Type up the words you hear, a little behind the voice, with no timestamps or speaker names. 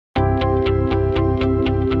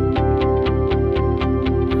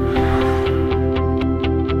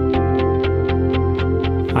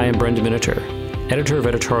am Brendan Miniter, editor of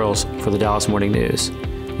editorials for the Dallas Morning News.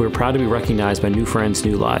 We're proud to be recognized by New Friends,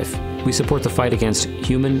 New Life. We support the fight against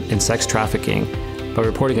human and sex trafficking by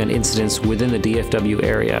reporting on incidents within the DFW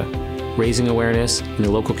area, raising awareness in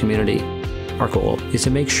the local community. Our goal is to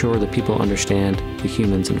make sure that people understand the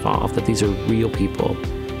humans involved, that these are real people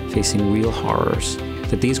facing real horrors,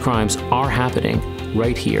 that these crimes are happening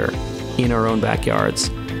right here in our own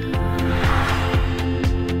backyards.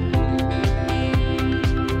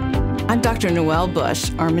 I'm Dr. Noelle Bush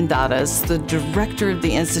Armendariz, the director of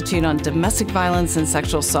the Institute on Domestic Violence and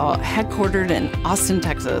Sexual Assault, headquartered in Austin,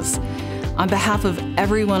 Texas. On behalf of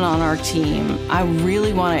everyone on our team, I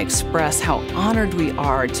really want to express how honored we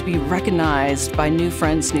are to be recognized by New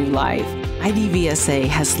Friends, New Life. IDVSA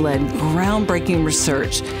has led groundbreaking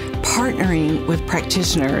research, partnering with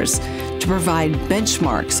practitioners to provide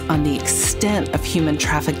benchmarks on the extent of human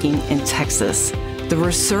trafficking in Texas. The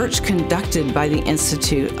research conducted by the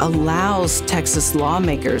Institute allows Texas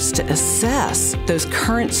lawmakers to assess those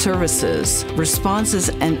current services, responses,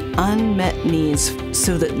 and unmet needs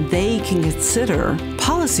so that they can consider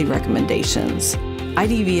policy recommendations.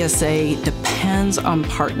 IDVSA depends on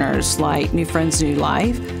partners like New Friends, New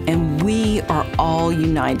Life, and we are all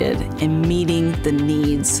united in meeting the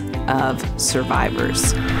needs of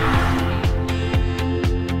survivors.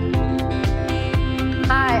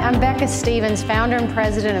 Hi, I'm Becca Stevens, founder and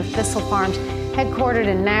president of Thistle Farms, headquartered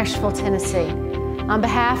in Nashville, Tennessee. On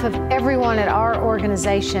behalf of everyone at our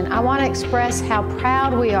organization, I want to express how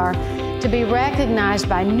proud we are to be recognized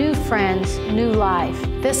by New Friends, New Life.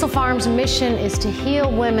 Thistle Farms' mission is to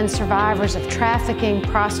heal women survivors of trafficking,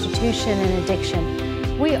 prostitution, and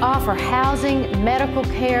addiction. We offer housing, medical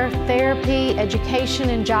care, therapy, education,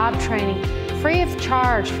 and job training free of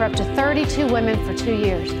charge for up to 32 women for 2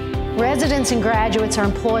 years. Residents and graduates are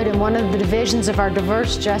employed in one of the divisions of our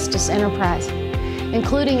diverse justice enterprise,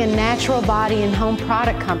 including a natural body and home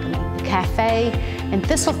product company, a cafe, and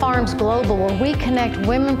Thistle Farms Global, where we connect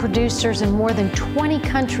women producers in more than 20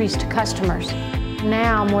 countries to customers.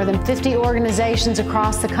 Now, more than 50 organizations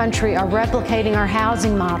across the country are replicating our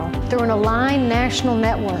housing model through an aligned national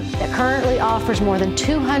network that currently offers more than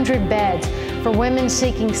 200 beds for women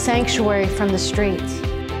seeking sanctuary from the streets.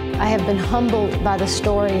 I have been humbled by the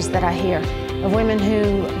stories that I hear of women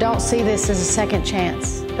who don't see this as a second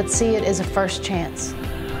chance, but see it as a first chance.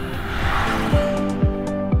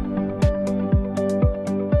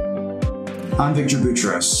 I'm Victor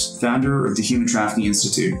Boutros, founder of the Human Trafficking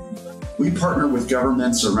Institute. We partner with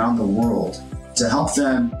governments around the world to help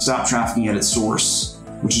them stop trafficking at its source,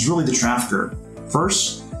 which is really the trafficker.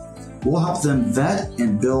 First, we'll help them vet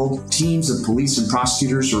and build teams of police and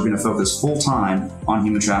prosecutors who are going to focus full-time on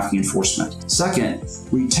human trafficking enforcement. Second,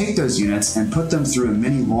 we take those units and put them through a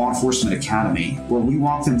mini law enforcement academy where we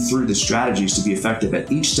walk them through the strategies to be effective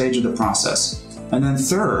at each stage of the process. And then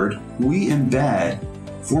third, we embed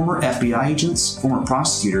former FBI agents, former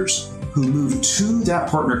prosecutors who move to that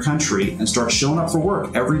partner country and start showing up for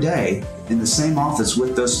work every day in the same office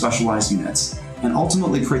with those specialized units, and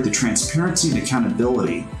ultimately create the transparency and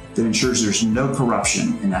accountability that ensures there's no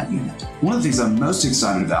corruption in that unit. One of the things I'm most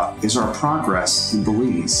excited about is our progress in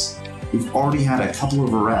Belize. We've already had a couple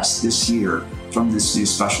of arrests this year from this new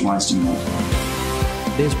specialized unit.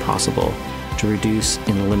 It is possible to reduce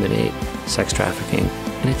and eliminate sex trafficking,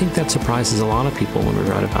 and I think that surprises a lot of people when we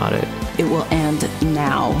read about it. It will end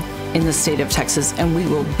now in the state of Texas, and we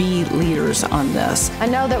will be leaders on this. I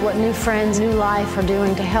know that what New Friends, New Life are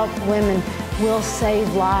doing to help women will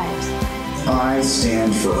save lives. I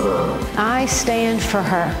stand for her. I stand for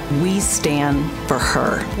her. We stand for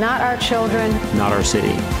her. Not our children. Not our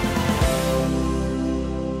city.